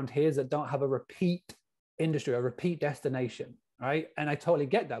people around here that don't have a repeat industry, a repeat destination, right? And I totally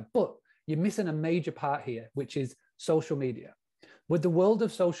get that. But you're missing a major part here, which is social media. With the world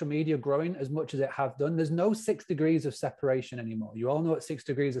of social media growing as much as it have done, there's no 6 degrees of separation anymore. You all know what 6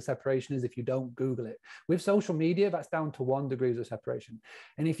 degrees of separation is if you don't Google it. With social media, that's down to 1 degree of separation.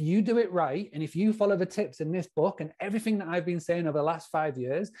 And if you do it right, and if you follow the tips in this book and everything that I've been saying over the last 5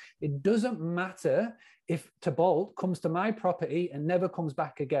 years, it doesn't matter if Tobolt comes to my property and never comes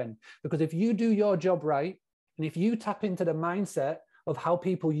back again. Because if you do your job right, and if you tap into the mindset of how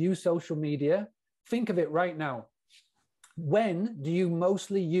people use social media, think of it right now. When do you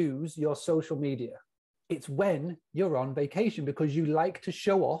mostly use your social media? It's when you're on vacation, because you like to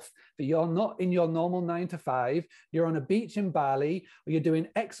show off that you're not in your normal 9 to 5, you're on a beach in Bali, or you're doing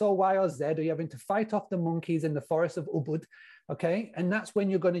X or Y or Z, or you're having to fight off the monkeys in the forest of Ubud, Okay. And that's when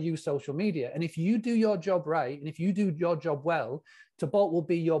you're going to use social media. And if you do your job right, and if you do your job well, Bolt will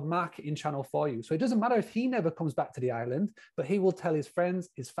be your marketing channel for you. So it doesn't matter if he never comes back to the island, but he will tell his friends,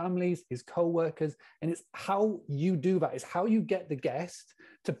 his families, his co-workers. And it's how you do that. It's how you get the guest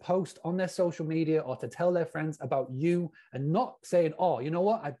to post on their social media or to tell their friends about you, and not saying, oh, you know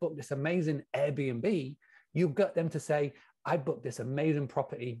what? I booked this amazing Airbnb. You've got them to say, I booked this amazing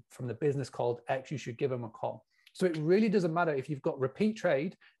property from the business called X. You should give them a call. So it really doesn't matter if you've got repeat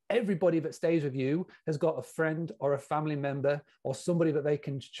trade. Everybody that stays with you has got a friend or a family member or somebody that they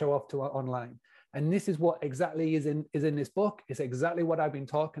can show off to online. And this is what exactly is in this book. It's exactly what I've been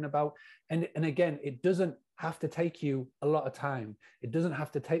talking about. And again, it doesn't have to take you a lot of time. It doesn't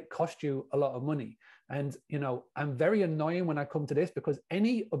have to cost you a lot of money. And, you know, I'm very annoying when I come to this, because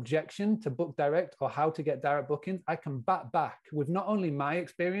any objection to Book Direct or how to get direct bookings, I can back with not only my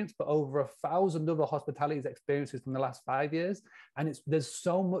experience, but over 1,000 other hospitalities experiences from the last 5 years. And there's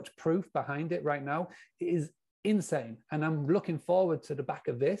so much proof behind it right now. It is insane. And I'm looking forward to the back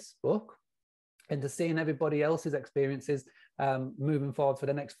of this book and to seeing everybody else's experiences moving forward for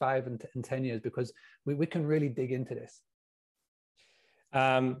the next 5 and 10 years, because we can really dig into this.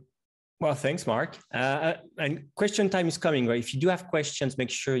 Well, thanks, Mark. And question time is coming, right? If you do have questions, make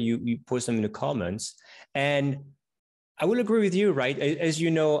sure you post them in the comments. And I will agree with you, right? As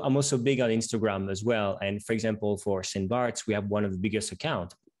you know, I'm also big on Instagram as well. And for example, for St. Bart's, we have one of the biggest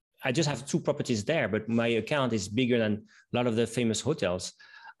accounts. I just have 2 properties there, but my account is bigger than a lot of the famous hotels.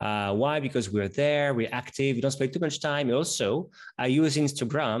 Why? Because we're there, we're active, we don't spend too much time. Also, I use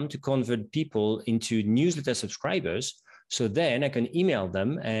Instagram to convert people into newsletter subscribers. So then I can email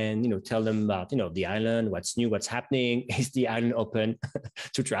them and, you know, tell them about, you know, the island, what's new, what's happening, is the island open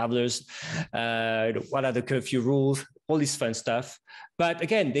to travelers, what are the curfew rules, all this fun stuff. But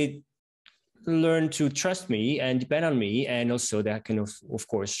again, they learn to trust me and depend on me. And also that I can, of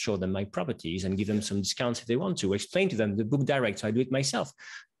course, show them my properties and give them some discounts if they want to, explain to them the Book Direct. So I do it myself,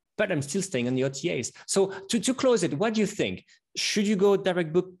 but I'm still staying on the OTAs. So to close it, what do you think? Should you go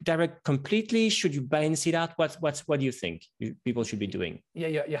Book Direct completely? Should you balance it out? What do you think people should be doing?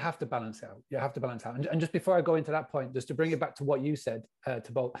 Yeah, you have to balance it out. You have to balance out. And just before I go into that point, just to bring it back to what you said,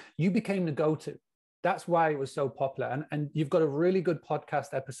 to Bolt, you became the go-to. That's why it was so popular. And you've got a really good podcast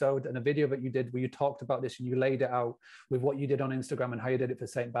episode and a video that you did where you talked about this and you laid it out with what you did on Instagram and how you did it for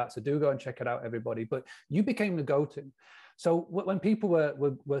St. Bart's. So do go and check it out, everybody. But you became the go-to. So when people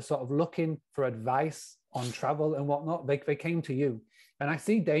were sort of looking for advice on travel and whatnot, they came to you. And I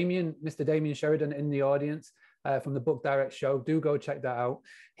see Mr. Damien Sheridan in the audience from the Book Direct show. Do go check that out.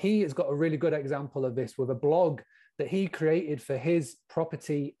 He has got a really good example of this with a blog that he created for his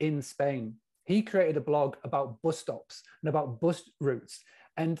property in Spain. He created a blog about bus stops and about bus routes.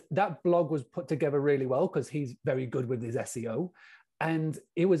 And that blog was put together really well because he's very good with his SEO. And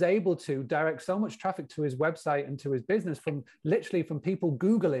he was able to direct so much traffic to his website and to his business from people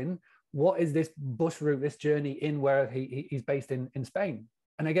Googling, what is this bus route, this journey in where he's based in Spain.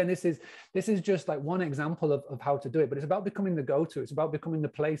 And again, this is just like one example of how to do it, but it's about becoming the go-to. It's about becoming the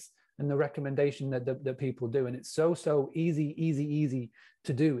place and the recommendation that people do. And it's so easy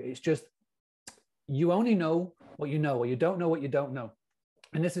to do. It's just, you only know what you know, or you don't know what you don't know.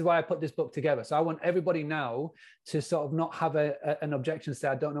 And this is why I put this book together. So I want everybody now to sort of not have an objection, say,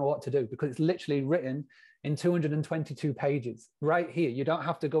 I don't know what to do, because it's literally written in 222 pages right here. You don't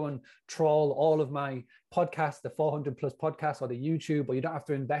have to go and trawl all of my podcasts, the 400 plus podcasts, or the YouTube, or you don't have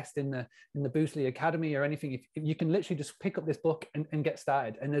to invest in the Boostly Academy or anything. If you can literally just pick up this book and get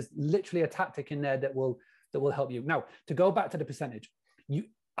started. And there's literally a tactic in there that will help you. Now, to go back to the percentage,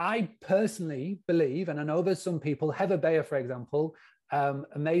 I personally believe, and I know there's some people, Heather Bayer, for example,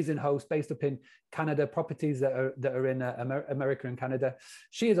 amazing host based up in Canada, properties that are in America and Canada.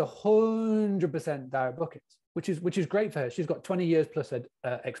 She is 100% direct bookings, which is great for her. She's got 20 years plus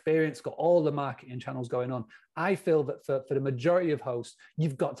experience, got all the marketing channels going on. I feel that for the majority of hosts,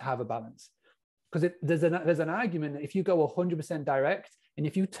 you've got to have a balance, because there's an argument that if you go 100% direct and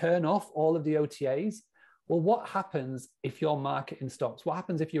if you turn off all of the OTAs, well, what happens if your marketing stops? What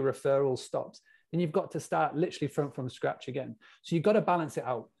happens if your referral stops? And you've got to start literally from scratch again. So you've got to balance it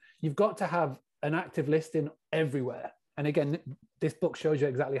out. You've got to have an active listing everywhere. And again, this book shows you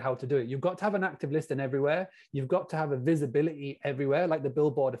exactly how to do it. You've got to have an active listing everywhere. You've got to have a visibility everywhere, like the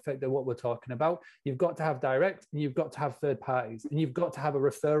billboard effect of what we're talking about. You've got to have direct, and you've got to have third parties, and you've got to have a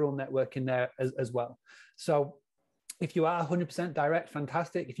referral network in there as well. So if you are 100% direct,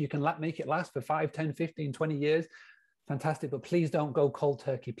 fantastic. If you can make it last for 5, 10, 15, 20 years, fantastic. But please don't go cold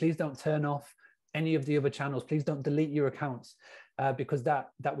turkey. Please don't turn off any of the other channels. Please don't delete your accounts, because that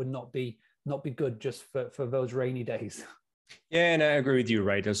would not be good just for those rainy days. Yeah, and I agree with you,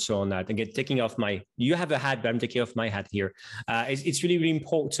 right? Also on that. Again, taking off you have a hat, but I'm taking off my hat here. It's really, really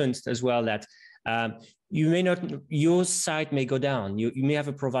important as well that you may not, your site may go down. You may have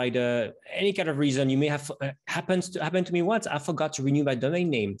a provider, any kind of reason. You may have happened to me once. I forgot to renew my domain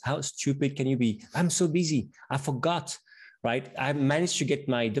name. How stupid can you be? I'm so busy. I forgot, right? I managed to get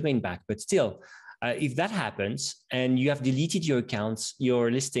my domain back, but still, if that happens and you have deleted your accounts, your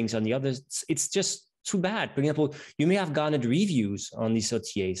listings on the others, it's just too bad. For example, you may have garnered reviews on these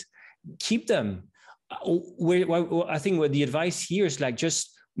OTAs. Keep them. I think what the advice here is like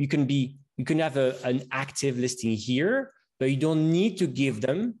just you can have an active listing here, but you don't need to give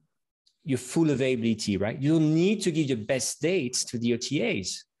them your full availability, right? You don't need to give your best dates to the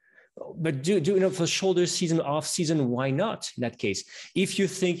OTAs. But do for shoulder season, off season, why not in that case? If you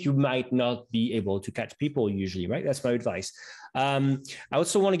think you might not be able to catch people usually, right? That's my advice. I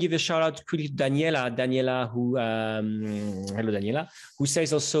also want to give a shout out quickly to Daniela, who, hello Daniela, who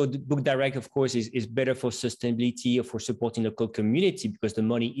says also the Book Direct, of course, is better for sustainability or for supporting local community because the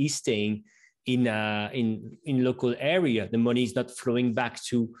money is staying in local area. The money is not flowing back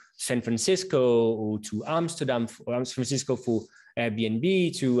to San Francisco or to Amsterdam or San Francisco for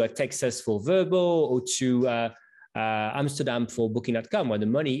Airbnb, to Texas for Vrbo, or to Amsterdam for Booking.com, where the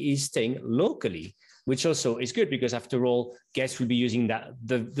money is staying locally, which also is good because after all, guests will be using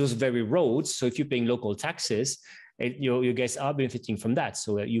those very roads. So if you're paying local taxes, your guests are benefiting from that.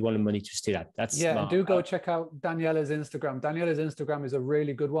 So you want the money to stay that. That's and do go check out Daniela's Instagram. Daniela's Instagram is a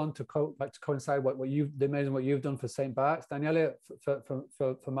really good one to coincide what you've done for St. Bart's. Daniela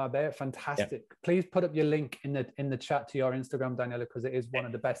for Marbella, fantastic. Yeah. Please put up your link in the chat to your Instagram, Daniela, because it is one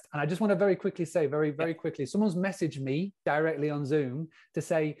of the best. And I just want to very quickly say, very quickly, someone's messaged me directly on Zoom to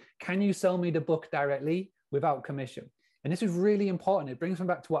say, can you sell me the book directly without commission? And this is really important. It brings me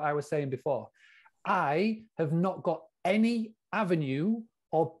back to what I was saying before. I have not got any avenue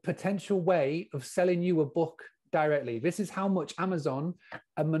or potential way of selling you a book directly. This is how much Amazon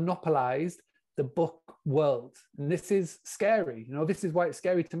have monopolized the book world. And this is scary. This is why it's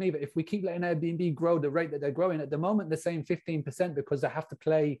scary to me. But if we keep letting Airbnb grow the rate that they're growing, at the moment, they're saying 15% because they have to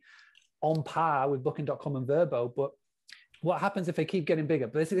play on par with Booking.com and Vrbo. But what happens if they keep getting bigger?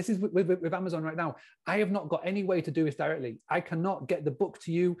 But this is with Amazon right now. I have not got any way to do this directly. I cannot get the book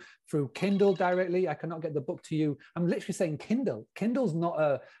to you through Kindle directly. I cannot get the book to you. I'm literally saying Kindle. Kindle's not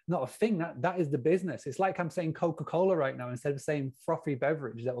a thing. That is the business. It's like I'm saying Coca-Cola right now instead of saying frothy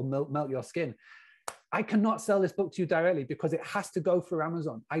beverage that will melt your skin. I cannot sell this book to you directly because it has to go through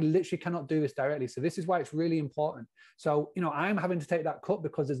Amazon. I literally cannot do this directly. So this is why it's really important. So, I'm having to take that cut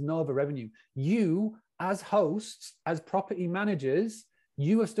because there's no other revenue. You, as hosts, as property managers,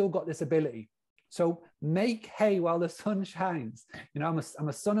 you have still got this ability. So make hay while the sun shines. I'm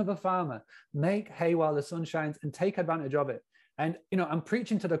a son of a farmer. Make hay while the sun shines and take advantage of it. And, I'm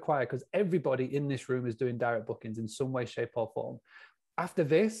preaching to the choir because everybody in this room is doing direct bookings in some way, shape or form. After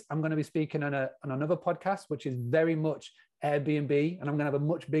this, I'm going to be speaking on another podcast, which is very much Airbnb, and I'm going to have a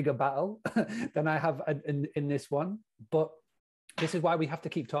much bigger battle than I have in this one. But this is why we have to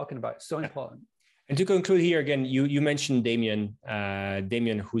keep talking about it. It's so important. And to conclude here again, you mentioned Damien,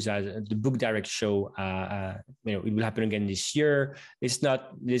 who's at the Book Direct show. It will happen again this year. There's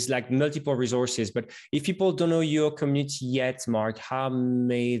like multiple resources, but if people don't know your community yet, Mark, how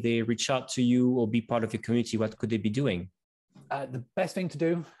may they reach out to you or be part of your community? What could they be doing? The best thing to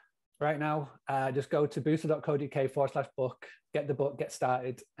do right now, just go to boostr.co.uk/book, get the book, get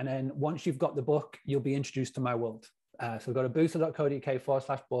started. And then once you've got the book, you'll be introduced to my world. So go to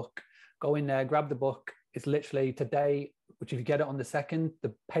boostr.co.uk/book, go in there, grab the book. It's literally today, which if you get it on the 2nd,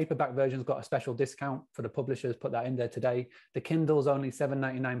 the paperback version's got a special discount for the publishers, put that in there today. The Kindle's only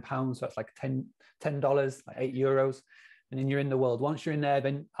 £7.99, so it's like $10, like €8. And then you're in the world. Once you're in there,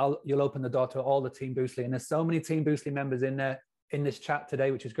 then you'll open the door to all the Team Boostly. And there's so many Team Boostly members in there in this chat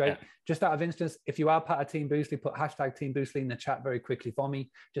today, which is great. Yeah. Just out of instance, if you are part of Team Boostly, put hashtag Team Boostly in the chat very quickly for me,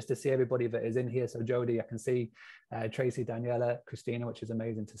 just to see everybody that is in here. So Jody, I can see Tracy, Daniela, Christina, which is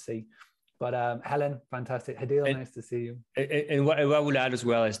amazing to see. But Helen, fantastic. Hadil, nice to see you. And what I will add as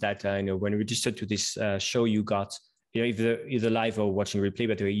well is that when we registered to this show, you got either live or watching replay,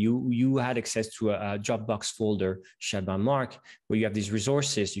 but you had access to a Dropbox folder shared by Mark, where you have these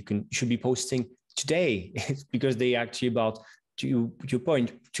resources you should be posting today because they actually about, to your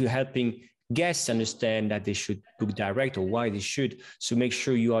point, to helping guests understand that they should book direct or why they should. So make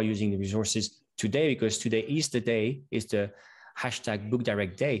sure you are using the resources today, because today is the hashtag Book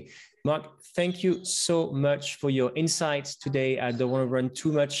Direct Day. Mark, thank you so much for your insights today. I don't want to run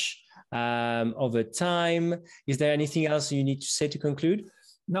too much over time. Is there anything else you need to say to conclude?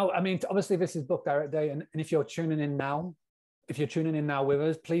 No, I mean, obviously this is Book Direct Day, and if you're tuning in now, if you're tuning in now with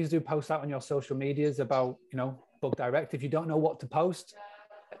us, please do post out on your social medias about, Book Direct. If you don't know what to post,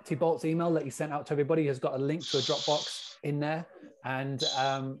 T-Bolt's email that he sent out to everybody has got a link to a Dropbox in there. And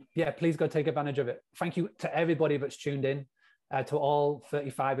yeah, please go take advantage of it. Thank you to everybody that's tuned in, to all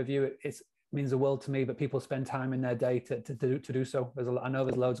 35 of you. It means the world to me, but people spend time in their day to do so. I know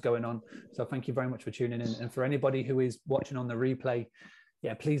there's loads going on. So thank you very much for tuning in. And for anybody who is watching on the replay,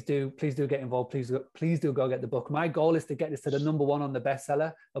 yeah, please do get involved. Please do go get the book. My goal is to get this to the #1 on the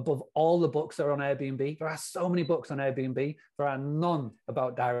bestseller above all the books that are on Airbnb. There are so many books on Airbnb. There are none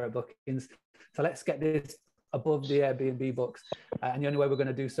about direct bookings. So let's get this above the Airbnb books. And the only way we're going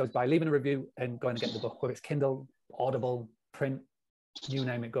to do so is by leaving a review and going to get the book, whether it's Kindle, Audible, print, you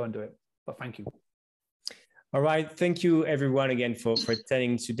name it, go and do it. But thank you. All right. Thank you, everyone, again, for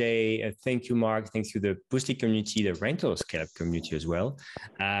attending today. Thank you, Mark. Thanks to the Boostly community, the Rental Scale Up community as well.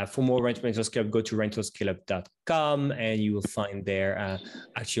 For more Rental Scale Up, go to rentalscaleup.com, and you will find there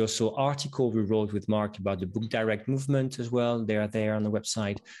actually also article we wrote with Mark about the Book Direct movement as well. They are there on the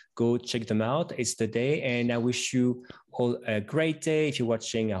website. Go check them out. It's the day, and I wish you all a great day. If you're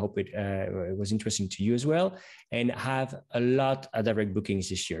watching, I hope it was interesting to you as well, and have a lot of direct bookings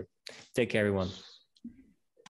this year. Take care, everyone.